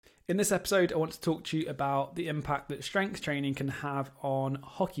In this episode, I want to talk to you about the impact that strength training can have on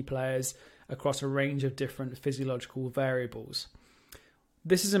hockey players across a range of different physiological variables.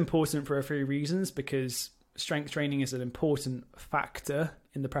 This is important for a few reasons, because strength training is an important factor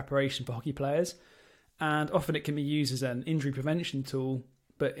in the preparation for hockey players, and often it can be used as an injury prevention tool.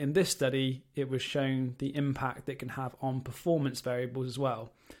 But in this study, it was shown the impact it can have on performance variables as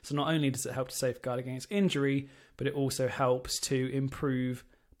well. So not only does it help to safeguard against injury, but it also helps to improve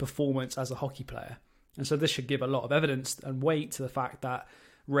performance as a hockey player. And so this should give a lot of evidence and weight to the fact that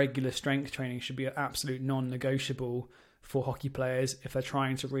regular strength training should be an absolute non-negotiable for hockey players if they're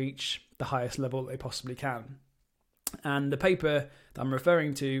trying to reach the highest level they possibly can. And the paper that I'm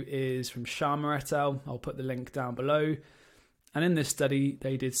referring to is from Sharma et al. I'll put the link down below. And in this study,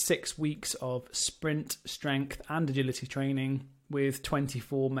 they did 6 weeks of sprint, strength and agility training with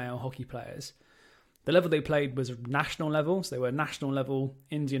 24 male hockey players. The level they played was national level, so they were national level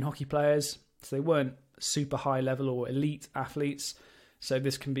Indian hockey players. So they weren't super high level or elite athletes. So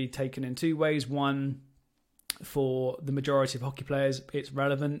this can be taken in two ways. One, for the majority of hockey players, it's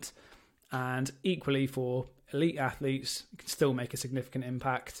relevant. And equally for elite athletes, it can still make a significant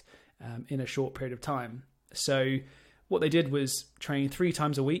impact in a short period of time. So what they did was train 3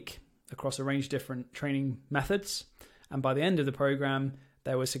 times a week across a range of different training methods. And by the end of the program,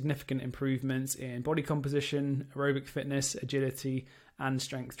 there were significant improvements in body composition, aerobic fitness, agility, and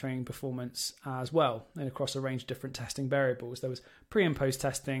strength training performance as well, and across a range of different testing variables. There was pre and post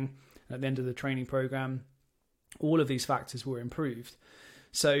testing, and at the end of the training program, all of these factors were improved.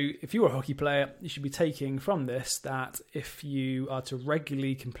 So if you're a hockey player, you should be taking from this that if you are to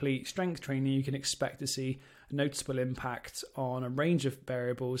regularly complete strength training, you can expect to see a noticeable impact on a range of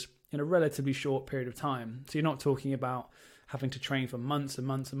variables in a relatively short period of time. So you're not talking about having to train for months and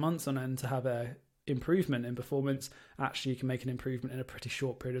months and months on end to have a improvement in performance. Actually, you can make an improvement in a pretty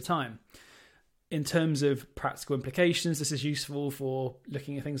short period of time. In terms of practical implications, this is useful for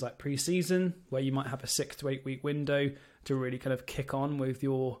looking at things like pre-season, where you might have a 6 to 8 week window to really kind of kick on with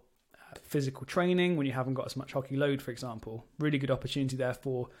your physical training when you haven't got as much hockey load, for example. Really good opportunity,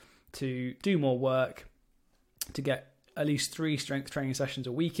 therefore, to do more work, to get at least 3 strength training sessions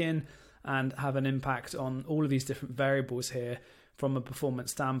a week in, and have an impact on all of these different variables here from a performance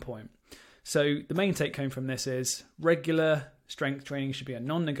standpoint. So the main take home from this is regular strength training should be a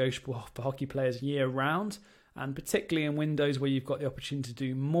non-negotiable for hockey players year round, and particularly in windows where you've got the opportunity to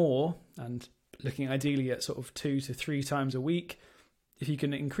do more, and looking ideally at sort of 2 to 3 times a week. If you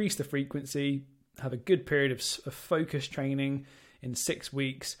can increase the frequency, have a good period of focused training in 6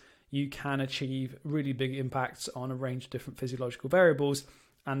 weeks, you can achieve really big impacts on a range of different physiological variables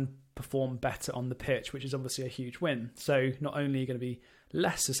and perform better on the pitch, which is obviously a huge win. So not only are you going to be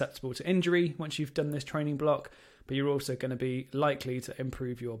less susceptible to injury once you've done this training block, but you're also going to be likely to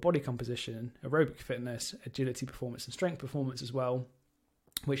improve your body composition, aerobic fitness, agility performance and strength performance as well,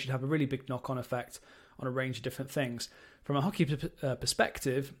 which should have a really big knock-on effect on a range of different things. From a hockey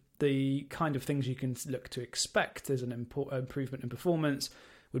perspective, the kind of things you can look to expect as an improvement in performance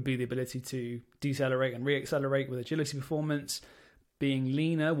would be the ability to decelerate and reaccelerate with agility performance. Being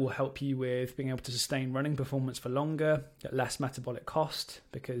leaner will help you with being able to sustain running performance for longer at less metabolic cost,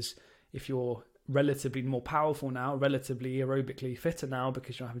 because if you're relatively more powerful now, relatively aerobically fitter now,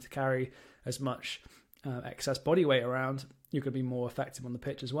 because you're not having to carry as much excess body weight around, you're going to be more effective on the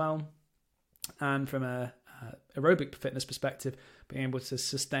pitch as well. And from a aerobic fitness perspective, being able to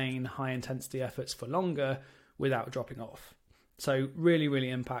sustain high intensity efforts for longer without dropping off. So really, really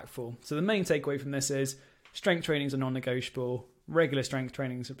impactful. So the main takeaway from this is strength training is a non-negotiable. Regular strength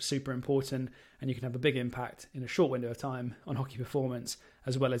training is super important, and you can have a big impact in a short window of time on hockey performance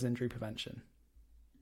as well as injury prevention.